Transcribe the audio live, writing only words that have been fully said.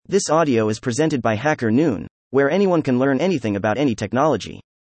This audio is presented by Hacker Noon, where anyone can learn anything about any technology.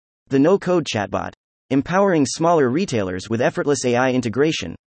 The No-Code Chatbot, Empowering Smaller Retailers with Effortless AI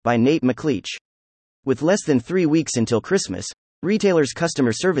Integration, by Nate McLeach. With less than 3 weeks until Christmas, retailers'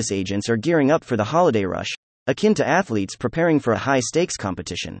 customer service agents are gearing up for the holiday rush, akin to athletes preparing for a high-stakes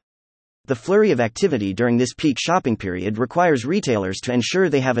competition. The flurry of activity during this peak shopping period requires retailers to ensure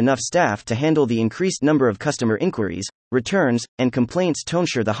they have enough staff to handle the increased number of customer inquiries, returns, and complaints to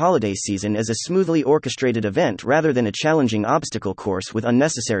ensure the holiday season is a smoothly orchestrated event rather than a challenging obstacle course with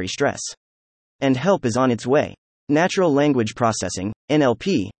unnecessary stress. And help is on its way. Natural language processing,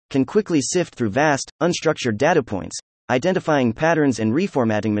 NLP, can quickly sift through vast, unstructured data points, identifying patterns and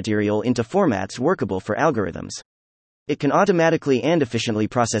reformatting material into formats workable for algorithms. It can automatically and efficiently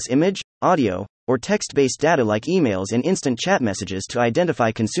process image, audio, or text-based data like emails and instant chat messages to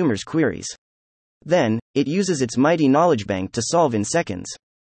identify consumers' queries. Then, it uses its mighty knowledge bank to solve in seconds.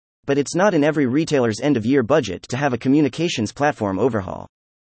 But it's not in every retailer's end-of-year budget to have a communications platform overhaul.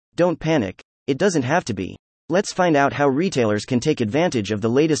 Don't panic, it doesn't have to be. Let's find out how retailers can take advantage of the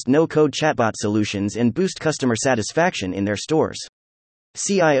latest no-code chatbot solutions and boost customer satisfaction in their stores.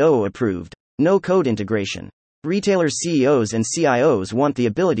 CIO approved. No-code integration. Retailers' CEOs and CIOs want the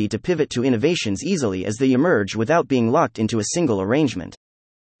ability to pivot to innovations easily as they emerge without being locked into a single arrangement.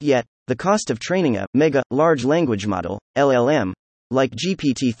 Yet, the cost of training a mega large language model, LLM, like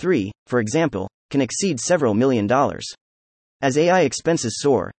GPT-3, for example, can exceed several $1 million. As AI expenses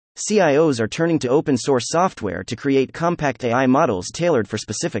soar, CIOs are turning to open-source software to create compact AI models tailored for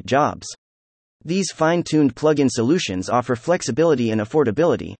specific jobs. These fine-tuned plug-in solutions offer flexibility and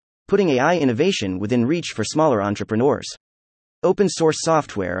affordability, putting AI innovation within reach for smaller entrepreneurs. Open-source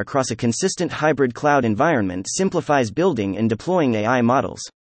software across a consistent hybrid cloud environment simplifies building and deploying AI models.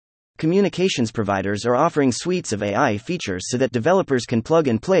 Communications providers are offering suites of AI features so that developers can plug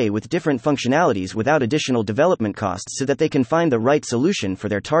and play with different functionalities without additional development costs so that they can find the right solution for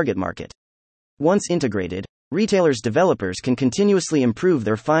their target market. Once integrated, retailers' developers can continuously improve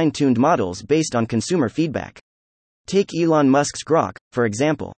their fine-tuned models based on consumer feedback. Take Elon Musk's Grok, for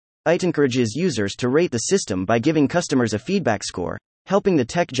example. It encourages users to rate the system by giving customers a feedback score, helping the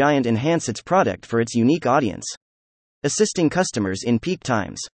tech giant enhance its product for its unique audience. Assisting customers in peak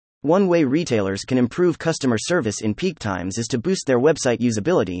times. One way retailers can improve customer service in peak times is to boost their website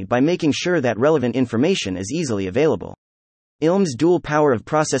usability by making sure that relevant information is easily available. ILM's dual power of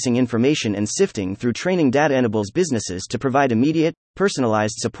processing information and sifting through training data enables businesses to provide immediate,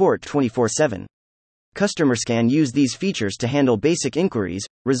 personalized support 24/7. Customers can use these features to handle basic inquiries,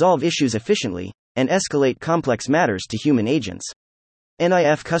 resolve issues efficiently, and escalate complex matters to human agents.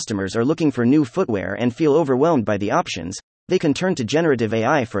 If customers are looking for new footwear and feel overwhelmed by the options, they can turn to generative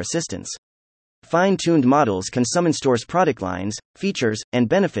AI for assistance. Fine-tuned models can summon stores' product lines, features, and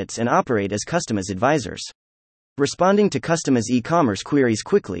benefits and operate as customers' advisors. Responding to customers' e-commerce queries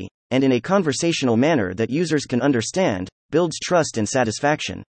quickly, and in a conversational manner that users can understand, builds trust and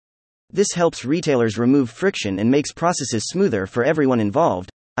satisfaction. This helps retailers remove friction and makes processes smoother for everyone involved,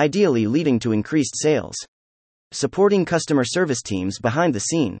 ideally leading to increased sales. Supporting customer service teams behind the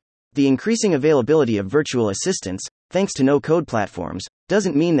scene. The increasing availability of virtual assistants, thanks to no-code platforms,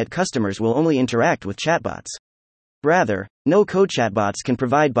 doesn't mean that customers will only interact with chatbots. Rather, no-code chatbots can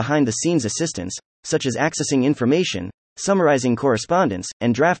provide behind-the-scenes assistance, such as accessing information, summarizing correspondence,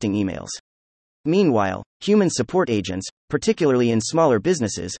 and drafting emails. Meanwhile, human support agents, particularly in smaller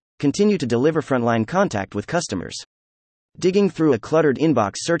businesses, continue to deliver frontline contact with customers. Digging through a cluttered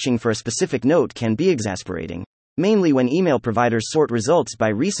inbox searching for a specific note can be exasperating, mainly when email providers sort results by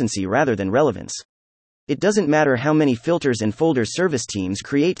recency rather than relevance. It doesn't matter how many filters and folders service teams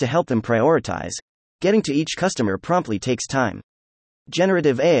create to help them prioritize, getting to each customer promptly takes time.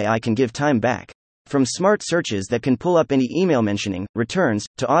 Generative AI can give time back. From smart searches that can pull up any email mentioning returns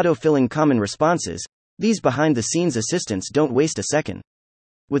to auto-filling common responses, these behind-the-scenes assistants don't waste a second.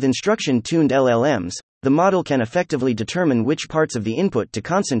 With instruction-tuned LLMs, the model can effectively determine which parts of the input to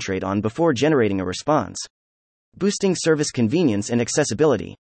concentrate on before generating a response. Boosting service convenience and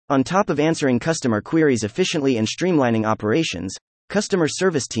accessibility. On top of answering customer queries efficiently and streamlining operations, customer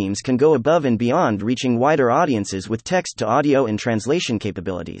service teams can go above and beyond, reaching wider audiences with text-to-audio and translation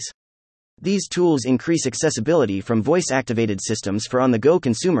capabilities. These tools increase accessibility from voice-activated systems for on-the-go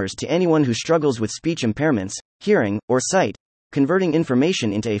consumers to anyone who struggles with speech impairments, hearing, or sight, converting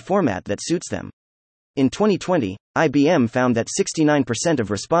information into a format that suits them. In 2020, IBM found that 69%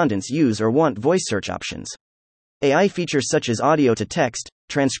 of respondents use or want voice search options. AI features such as audio-to-text,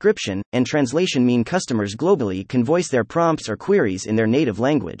 transcription, and translation mean customers globally can voice their prompts or queries in their native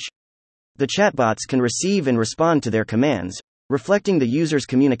language. The chatbots can receive and respond to their commands, reflecting the user's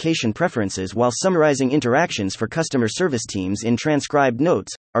communication preferences while summarizing interactions for customer service teams in transcribed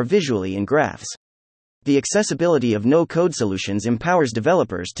notes, or visually in graphs. The accessibility of no-code solutions empowers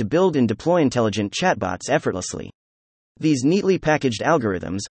developers to build and deploy intelligent chatbots effortlessly. These neatly packaged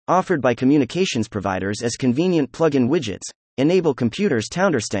algorithms, offered by communications providers as convenient plug-in widgets, enable computers to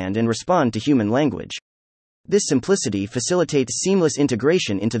understand and respond to human language. This simplicity facilitates seamless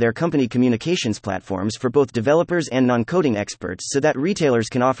integration into their company communications platforms for both developers and non-coding experts so that retailers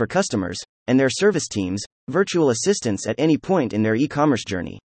can offer customers, and their service teams, virtual assistants at any point in their e-commerce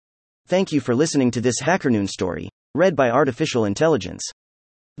journey. Thank you for listening to this HackerNoon story, read by Artificial Intelligence.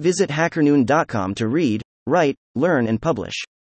 Visit hackernoon.com to read, write, learn, and publish.